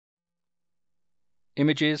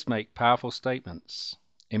Images make powerful statements.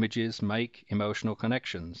 Images make emotional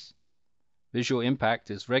connections. Visual impact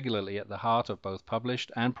is regularly at the heart of both published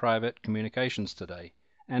and private communications today,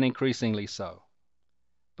 and increasingly so.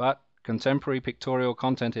 But contemporary pictorial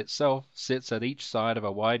content itself sits at each side of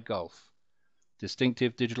a wide gulf.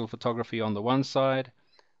 Distinctive digital photography on the one side,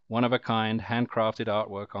 one-of-a-kind handcrafted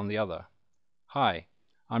artwork on the other. Hi,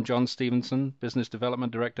 I'm John Stevenson, Business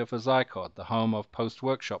Development Director for Zycod, the home of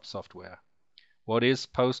PostworkShop software. What is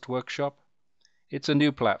PostworkShop? It's a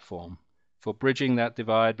new platform for bridging that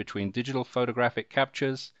divide between digital photographic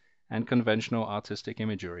captures and conventional artistic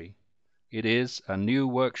imagery. It is a new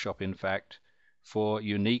workshop, in fact, for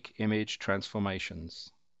unique image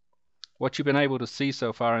transformations. What you've been able to see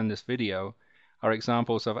so far in this video are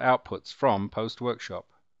examples of outputs from PostworkShop.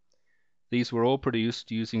 These were all produced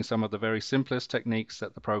using some of the very simplest techniques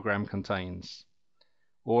that the program contains.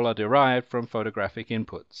 All are derived from photographic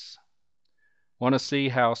inputs. Want to see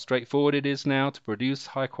how straightforward it is now to produce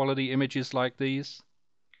high-quality images like these?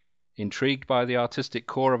 Intrigued by the artistic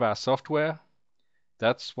core of our software?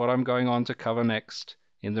 That's what I'm going on to cover next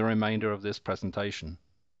in the remainder of this presentation.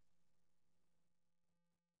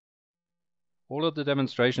 All of the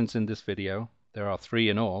demonstrations in this video, there are 3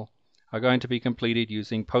 in all, are going to be completed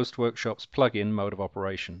using PostworkShop's plugin mode of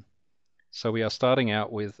operation. So we are starting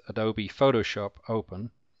out with Adobe Photoshop open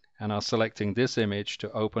and are selecting this image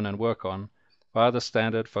to open and work on via the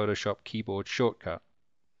standard Photoshop keyboard shortcut.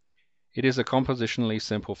 It is a compositionally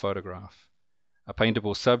simple photograph. A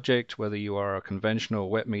paintable subject, whether you are a conventional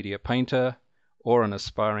wet media painter or an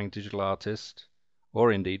aspiring digital artist,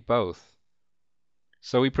 or indeed both.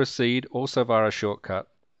 So we proceed, also via a shortcut,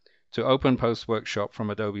 to open PostworkShop from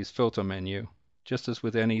Adobe's filter menu, just as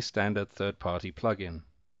with any standard third-party plugin.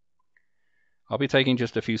 I'll be taking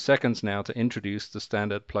just a few seconds now to introduce the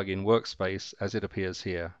standard plugin workspace as it appears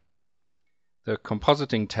here. The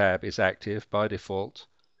Compositing tab is active by default,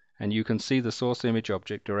 and you can see the source image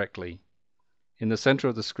object directly. In the center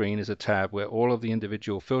of the screen is a tab where all of the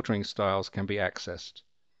individual filtering styles can be accessed.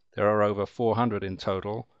 There are over 400 in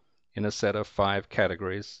total, in a set of 5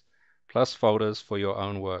 categories, plus folders for your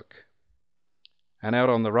own work. And out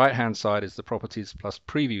on the right-hand side is the Properties plus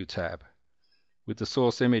Preview tab. With the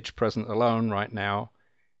source image present alone right now,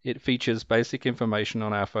 it features basic information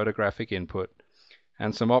on our photographic input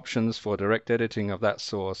and some options for direct editing of that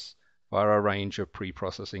source via a range of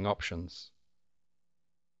pre-processing options.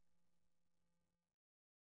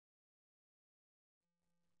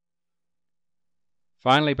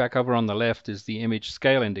 Finally, back over on the left is the image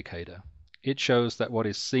scale indicator. It shows that what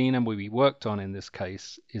is seen and will be worked on in this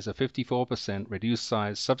case is a 54% reduced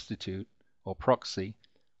size substitute or proxy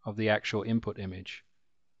of the actual input image.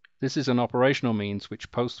 This is an operational means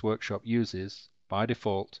which PostworkShop uses, by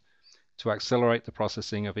default, to accelerate the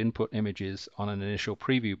processing of input images on an initial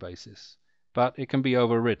preview basis, but it can be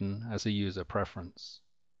overridden as a user preference.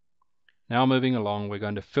 Now moving along, we're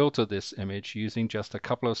going to filter this image using just a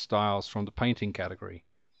couple of styles from the painting category.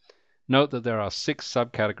 Note that there are 6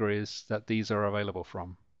 subcategories that these are available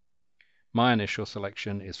from. My initial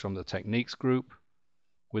selection is from the Techniques group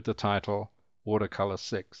with the title Watercolor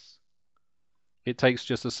 6. It takes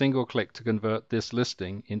just a single click to convert this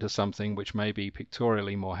listing into something which may be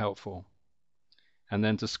pictorially more helpful, and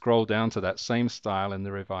then to scroll down to that same style in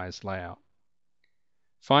the revised layout.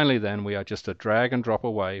 Finally then, we are just a drag and drop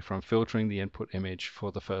away from filtering the input image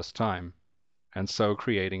for the first time, and so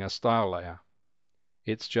creating a style layer.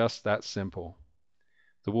 It's just that simple.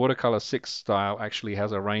 The Watercolor 6 style actually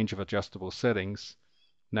has a range of adjustable settings,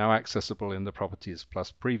 now accessible in the Properties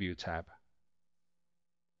plus Preview tab.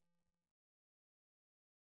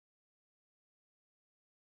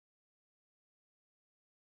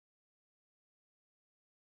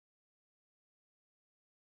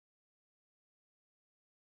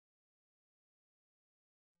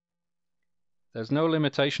 There's no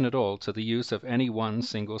limitation at all to the use of any one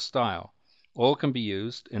single style. All can be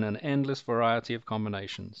used in an endless variety of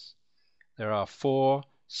combinations. There are 4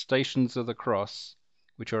 stations of the cross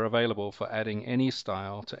which are available for adding any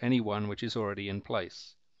style to any one which is already in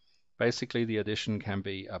place. Basically, the addition can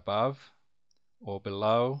be above, or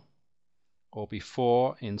below, or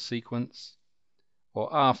before in sequence,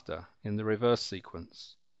 or after in the reverse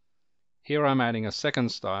sequence. Here I'm adding a second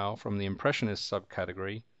style from the Impressionist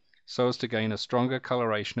subcategory so as to gain a stronger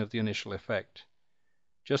coloration of the initial effect.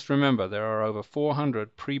 Just remember, there are over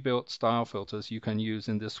 400 pre-built style filters you can use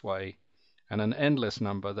in this way, and an endless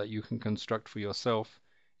number that you can construct for yourself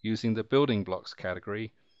using the Building Blocks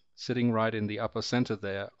category sitting right in the upper center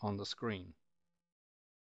there on the screen.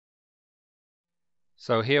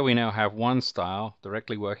 So here we now have one style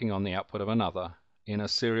directly working on the output of another in a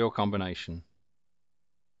serial combination.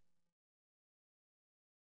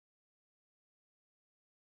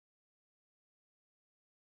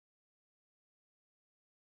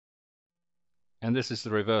 And this is the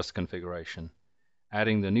reverse configuration,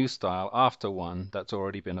 adding the new style after one that's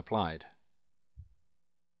already been applied.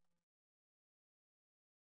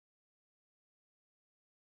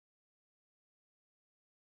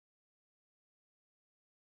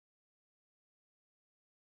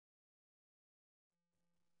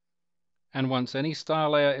 And once any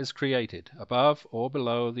style layer is created, above or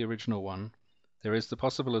below the original one, there is the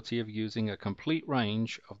possibility of using a complete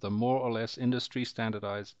range of the more or less industry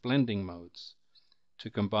standardized blending modes to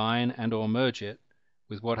combine and or merge it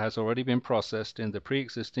with what has already been processed in the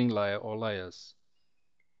pre-existing layer or layers.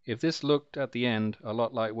 If this looked at the end a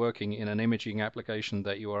lot like working in an imaging application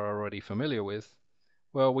that you are already familiar with,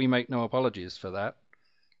 well, we make no apologies for that.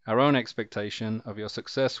 Our own expectation of your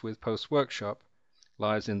success with PostworkShop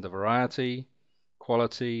lies in the variety,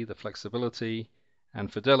 quality, the flexibility,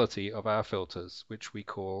 and fidelity of our filters, which we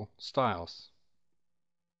call styles.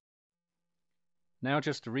 Now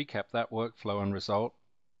just to recap that workflow and result,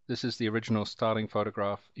 this is the original starting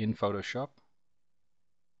photograph in Photoshop.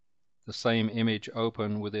 The same image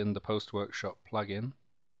open within the PostworkShop plugin.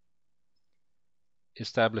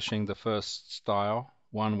 Establishing the first style,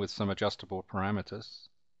 one with some adjustable parameters.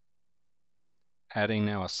 Adding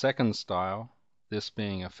now a second style, this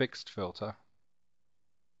being a fixed filter.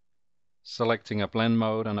 Selecting a blend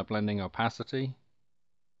mode and a blending opacity.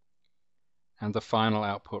 And the final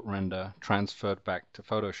output render transferred back to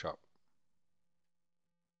Photoshop.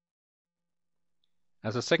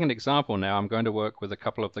 As a second example now, I'm going to work with a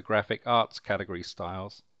couple of the graphic arts category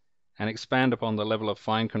styles and expand upon the level of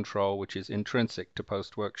fine control which is intrinsic to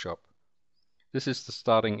PostworkShop. This is the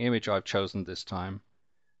starting image I've chosen this time,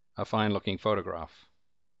 a fine-looking photograph.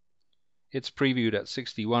 It's previewed at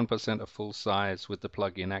 61% of full size with the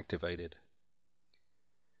plugin activated.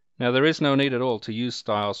 Now there is no need at all to use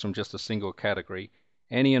styles from just a single category.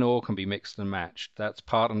 Any and all can be mixed and matched. That's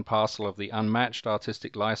part and parcel of the unmatched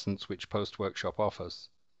artistic license which PostworkShop offers.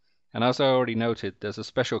 And as I already noted, there's a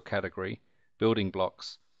special category, building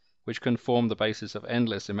blocks, which can form the basis of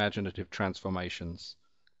endless imaginative transformations,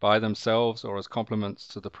 by themselves or as complements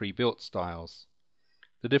to the pre-built styles.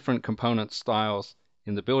 The different component styles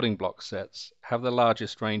in the building block sets have the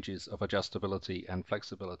largest ranges of adjustability and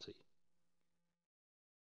flexibility.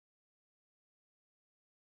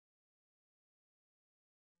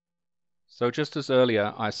 So just as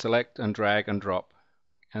earlier, I select and drag and drop,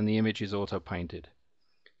 and the image is auto-painted.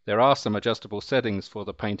 There are some adjustable settings for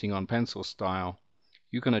the painting on pencil style.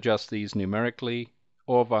 You can adjust these numerically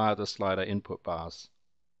or via the slider input bars.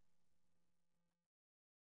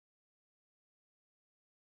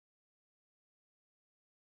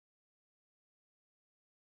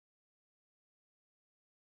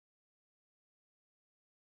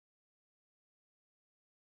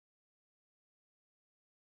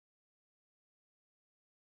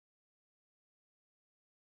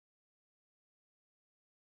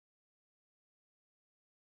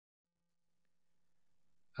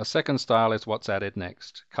 A second style is what's added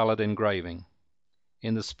next, colored engraving.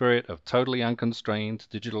 In the spirit of totally unconstrained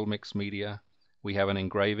digital mixed media, we have an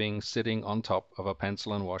engraving sitting on top of a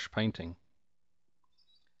pencil and wash painting.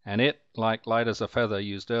 And it, like light as a feather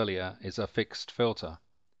used earlier, is a fixed filter.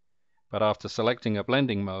 But after selecting a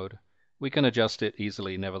blending mode, we can adjust it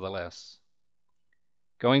easily nevertheless.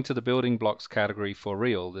 Going to the building blocks category for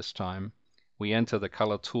real this time, we enter the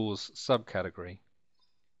color tools subcategory.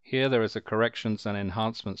 Here there is a corrections and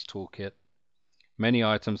enhancements toolkit, many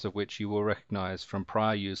items of which you will recognize from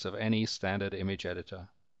prior use of any standard image editor.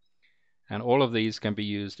 And all of these can be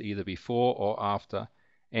used either before or after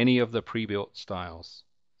any of the pre-built styles.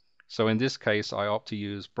 So in this case, I opt to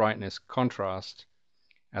use brightness contrast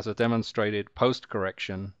as a demonstrated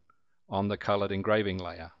post-correction on the colored engraving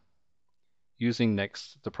layer. Using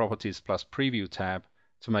next the Properties plus Preview tab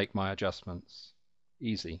to make my adjustments.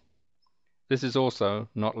 Easy. This is also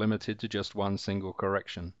not limited to just one single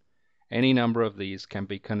correction. Any number of these can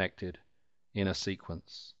be connected in a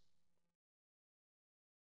sequence.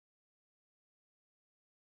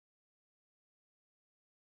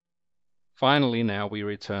 Finally, now we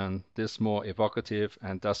return this more evocative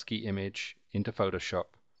and dusky image into Photoshop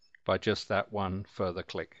by just that one further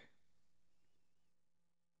click.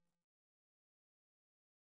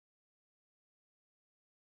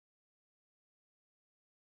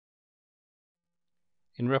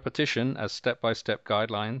 In repetition as step-by-step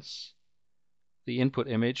guidelines, the input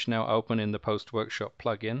image now open in the PostworkShop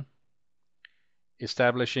plugin,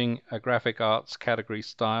 establishing a graphic arts category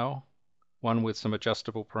style, one with some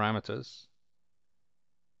adjustable parameters,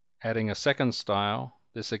 adding a second style,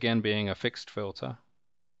 this again being a fixed filter,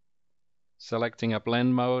 selecting a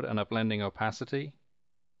blend mode and a blending opacity,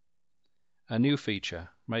 a new feature,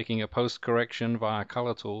 making a post correction via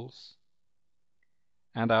color tools,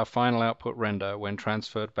 and our final output render when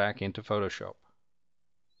transferred back into Photoshop.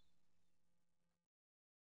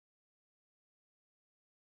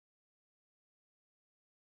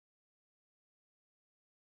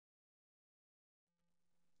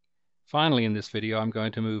 Finally, in this video, I'm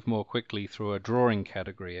going to move more quickly through a drawing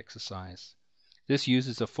category exercise. This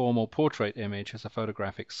uses a formal portrait image as a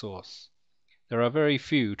photographic source. There are very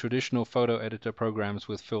few traditional photo editor programs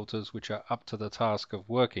with filters which are up to the task of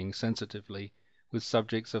working sensitively with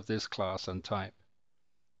subjects of this class and type.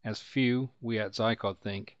 As few, we at Zycod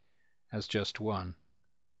think, as just one.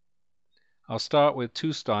 I'll start with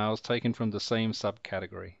two styles taken from the same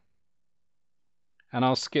subcategory. And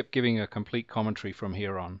I'll skip giving a complete commentary from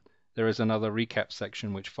here on. There is another recap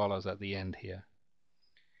section which follows at the end here.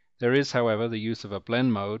 There is, however, the use of a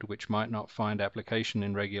blend mode which might not find application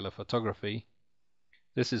in regular photography.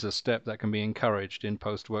 This is a step that can be encouraged in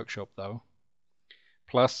PostworkShop though.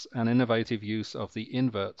 Plus an innovative use of the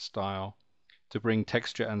invert style to bring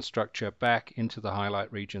texture and structure back into the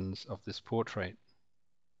highlight regions of this portrait.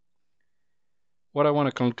 What I want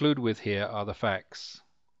to conclude with here are the facts.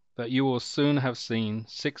 That you will soon have seen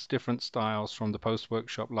 6 different styles from the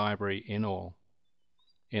PostworkShop library in all,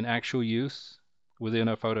 in actual use within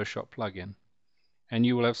a Photoshop plugin, and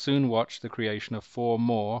you will have soon watched the creation of 4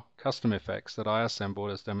 more custom effects that I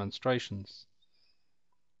assembled as demonstrations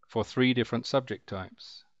for 3 different subject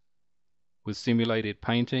types, with simulated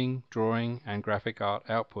painting, drawing, and graphic art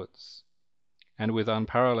outputs, and with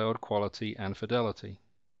unparalleled quality and fidelity,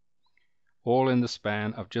 all in the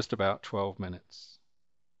span of just about 12 minutes.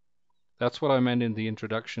 That's what I meant in the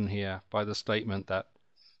introduction here by the statement that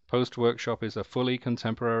PostworkShop is a fully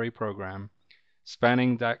contemporary program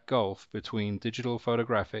spanning that gulf between digital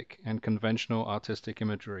photographic and conventional artistic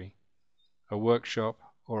imagery, a workshop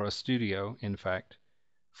or a studio, in fact,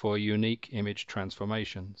 for unique image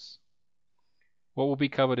transformations. What will be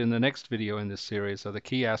covered in the next video in this series are the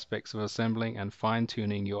key aspects of assembling and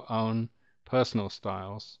fine-tuning your own personal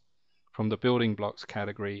styles from the building blocks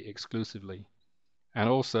category exclusively, and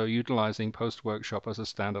also utilizing PostworkShop as a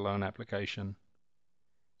standalone application.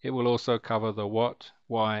 It will also cover the what,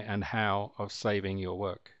 why, and how of saving your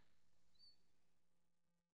work.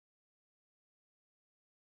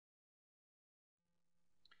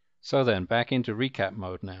 So then, back into recap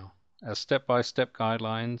mode now, as step-by-step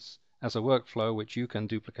guidelines as a workflow which you can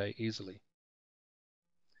duplicate easily.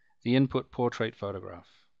 The input portrait photograph.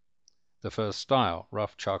 The first style,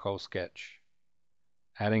 rough charcoal sketch.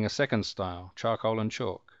 Adding a second style, charcoal and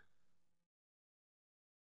chalk.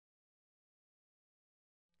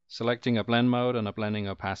 Selecting a blend mode and a blending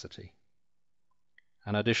opacity.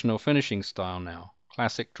 An additional finishing style now,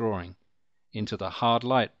 classic drawing, into the hard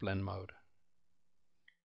light blend mode.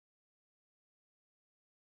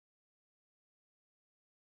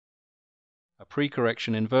 A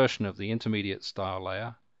pre-correction inversion of the intermediate style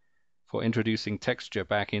layer for introducing texture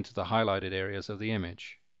back into the highlighted areas of the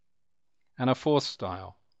image. And a fourth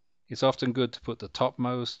style. It's often good to put the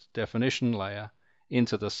topmost definition layer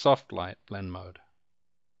into the soft light blend mode.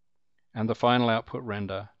 And the final output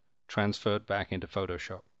render transferred back into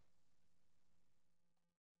Photoshop.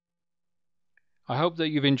 I hope that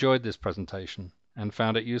you've enjoyed this presentation and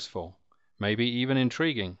found it useful, maybe even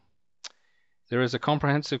intriguing. There is a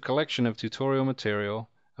comprehensive collection of tutorial material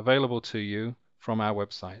available to you from our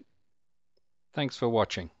website. Thanks for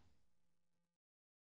watching.